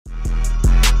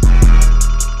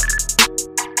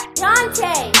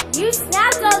Dante, you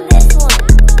snapped on this one.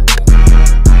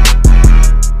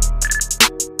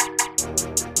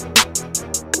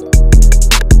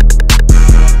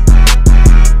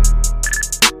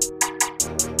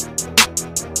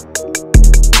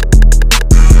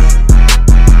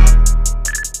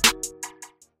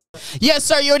 Yes,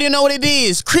 sir, you already know what it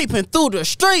is. Creeping through the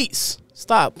streets.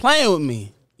 Stop playing with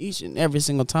me. Each and every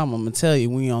single time I'm going to tell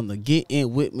you we on the Get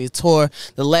In With Me tour.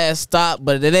 The last stop,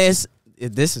 but this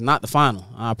is not the final.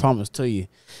 I promise to you.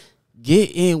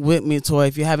 Get In With Me tour.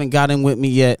 If you haven't got in with me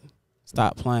yet,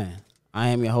 stop playing. I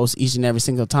am your host each and every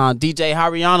single time, DJ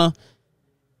Hariana.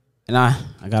 And I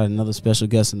got another special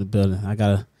guest in the building. I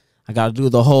gotta do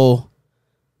the whole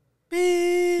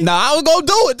beep. Nah, I was gonna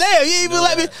do it. Damn, you even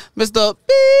let me, Mr.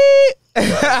 Beep.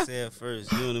 I said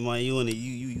first, you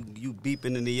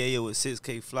beeping in the air with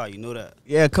 6K fly. You know that?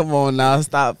 Yeah, come on now,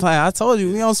 stop playing. I told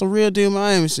you we on some real deal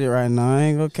Miami shit right now. I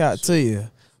ain't gonna count to you.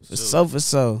 For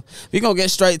so. We gonna get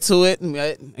straight to it.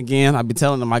 Again, I be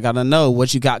telling them I gotta know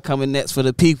what you got coming next for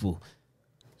the people.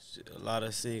 Shit, a lot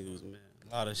of singles, man.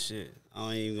 A lot of shit.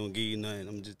 I ain't even gonna give you nothing.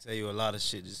 I'm gonna just tell you a lot of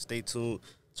shit. Just stay tuned.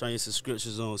 Turn your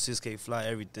subscriptions on. 6K fly,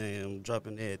 everything. I'm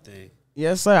dropping everything.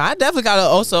 Yes, sir. I definitely gotta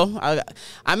also.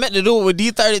 I meant to do it with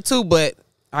D32, but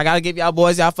I gotta give y'all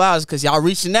boys y'all flowers because y'all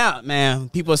reaching out, man.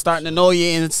 People are starting to know you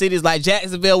in cities like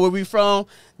Jacksonville, where we from.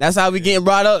 That's how we getting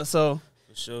brought up. So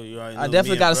for sure, you already know. I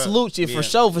definitely gotta salute you for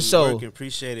sure. Working,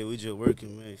 appreciate it. We just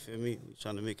working, man. You feel me? We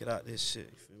trying to make it out this shit.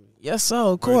 You feel me? Yes, sir.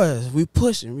 Of course, we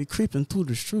pushing, we creeping through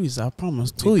the streets. I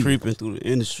promise to you. Creeping through the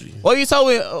industry. Well, you told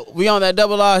me we on that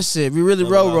double R shit. We really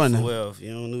road running. Well, if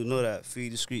you don't know that,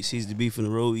 feed the streets, seize the beef in the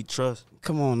road we trust.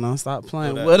 Come on now, stop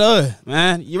playing with us,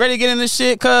 man. You ready to get in this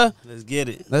shit, cuz? Let's get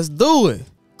it. Let's do it.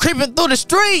 Creeping through the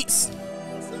streets.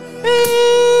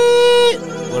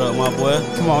 What up, my boy?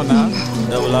 Come on now.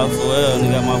 Double R for well.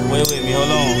 You got my boy with me. Hold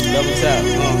on. Double tap.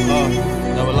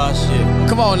 Double R shit.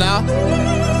 Come on now.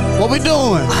 What we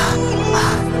doing?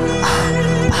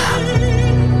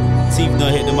 Teeth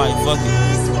done hit the mic. Fuck it.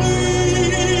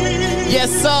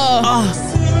 Yes, sir.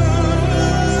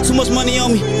 Too much money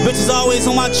on me. Bitches always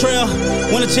on my trail.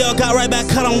 When the jail got right back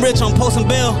cut, I'm rich. I'm posting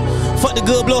bail. Fuck the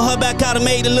good, blow her back out and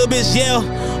made the little bitch yell.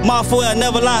 My fool, I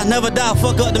never lie, never die.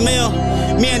 Fuck up the mail.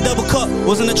 Me and Double Cup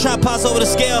was in the trap house over the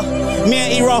scale. Me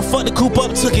and E-Raw fucked the coupe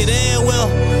up, took it well.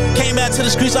 Came back to the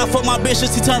streets, I fucked my bitch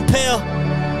just she turned pale.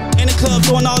 In the club,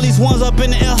 throwing all these ones up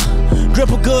in the air. Grip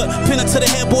a good, pin it to the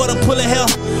headboard and pull it hell.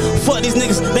 Fuck these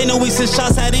niggas, they know we send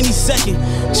shots at any second.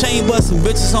 Chain bustin',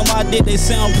 bitches on my dick, they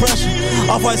sound pressure.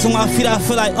 Off-whites on my feet, I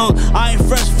feel like I ain't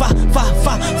fresh.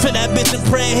 Flip that bitch and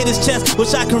pray, hit his chest.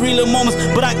 Wish I could relive moments,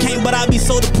 but I can't, but I be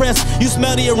so depressed. You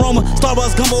smell the aroma,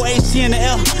 Starbucks gumbo HT in the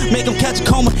air. Make him catch a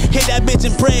coma, hit that bitch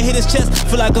and pray, hit his chest.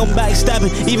 Feel like I'm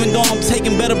backstabbing, even though I'm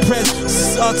taking better press.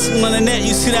 On the net,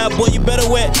 you see that boy, you better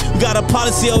wet. We got a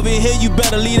policy over here, you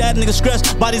better leave that nigga scratch.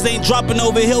 Bodies ain't dropping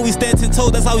over here, we stand 10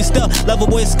 toes, that's how we step. Level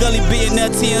boy Scully being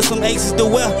that T and some aces to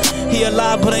wear. He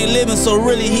alive but ain't living, so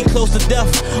really he close to death.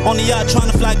 On the yacht trying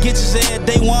to fly, get your head,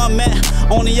 day one I'm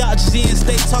at. On the yacht, she in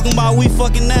state talking about we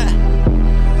fucking that.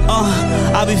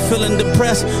 I be feeling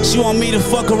depressed. She want me to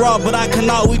fuck her off, but I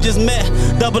cannot, we just met.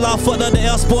 Double R fucked up the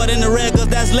L Sport in the red, cause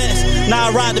that's less. Now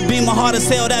I ride the beam, my heart as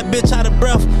hell, that bitch out of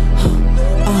breath.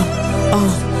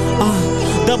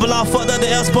 Double R fucked up the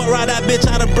L Sport, ride that bitch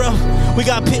out of breath. We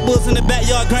got pit bulls in the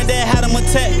backyard, granddad had them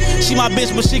attack. She my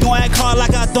bitch, but she gon' act hard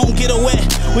like I don't get her wet.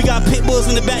 We got pit bulls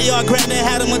in the backyard, granddad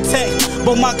had them attack.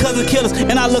 But my cousin killers,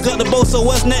 and I look up the boat, so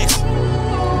what's next?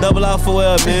 Double R for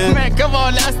well, man. Man, come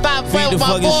on now, stop playing with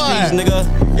my boy. Streets, nigga.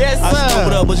 Yes, sir. I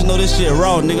stumbled up, but you know this shit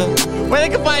raw, nigga. Where they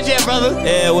can find you at, brother?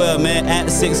 Yeah, well, man, at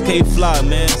 6K fly,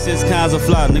 man. 6 kinds of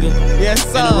fly, nigga. Yes,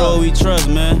 sir. In the road we trust,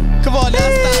 man. Come on now,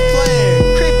 stop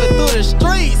playing. Creeping through the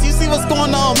streets. You see what's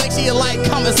going on? Make sure you like,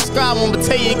 comment, subscribe. I'm gonna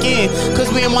tell you again, cause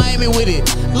we in Miami with it.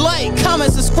 Like,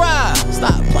 comment, subscribe.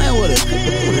 Stop playing with it.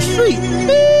 Creeping through the street.